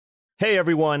Hey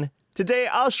everyone! Today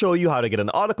I'll show you how to get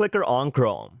an auto-clicker on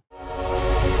Chrome.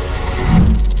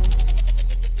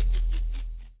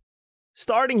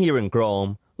 Starting here in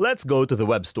Chrome, let's go to the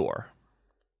web store.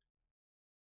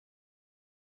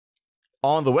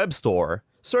 On the web store,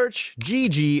 search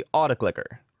GG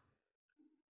Autoclicker.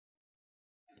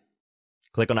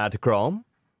 Click on Add to Chrome.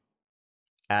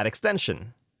 Add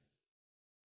extension.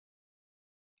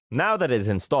 Now that it is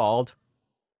installed,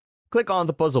 click on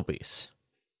the puzzle piece.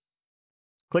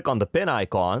 Click on the pin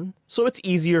icon so it's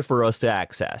easier for us to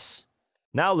access.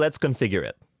 Now let's configure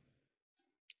it.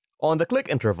 On the click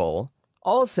interval,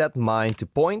 I'll set mine to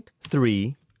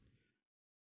 0.3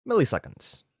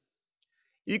 milliseconds.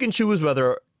 You can choose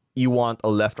whether you want a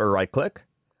left or right click,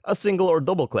 a single or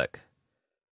double click,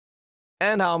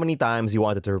 and how many times you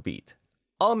want it to repeat.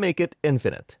 I'll make it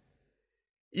infinite.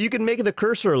 You can make the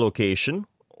cursor location,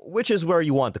 which is where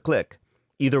you want to click,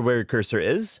 either where your cursor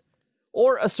is,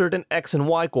 or a certain X and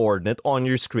Y coordinate on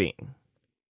your screen.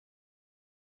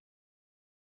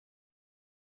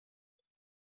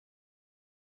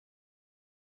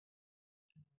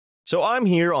 So I'm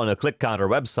here on a click counter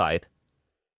website,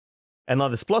 and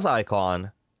on this plus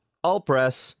icon, I'll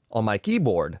press on my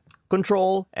keyboard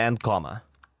Control and comma.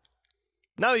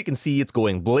 Now you can see it's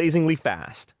going blazingly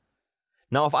fast.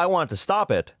 Now if I want to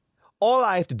stop it, all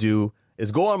I have to do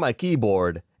is go on my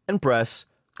keyboard and press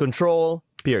Control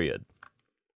period.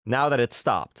 Now that it's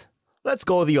stopped, let's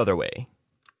go the other way.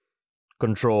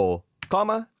 Control,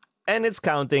 comma, and it's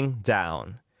counting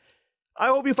down. I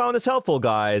hope you found this helpful,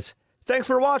 guys. Thanks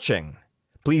for watching.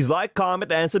 Please like,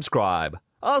 comment, and subscribe.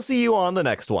 I'll see you on the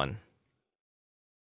next one.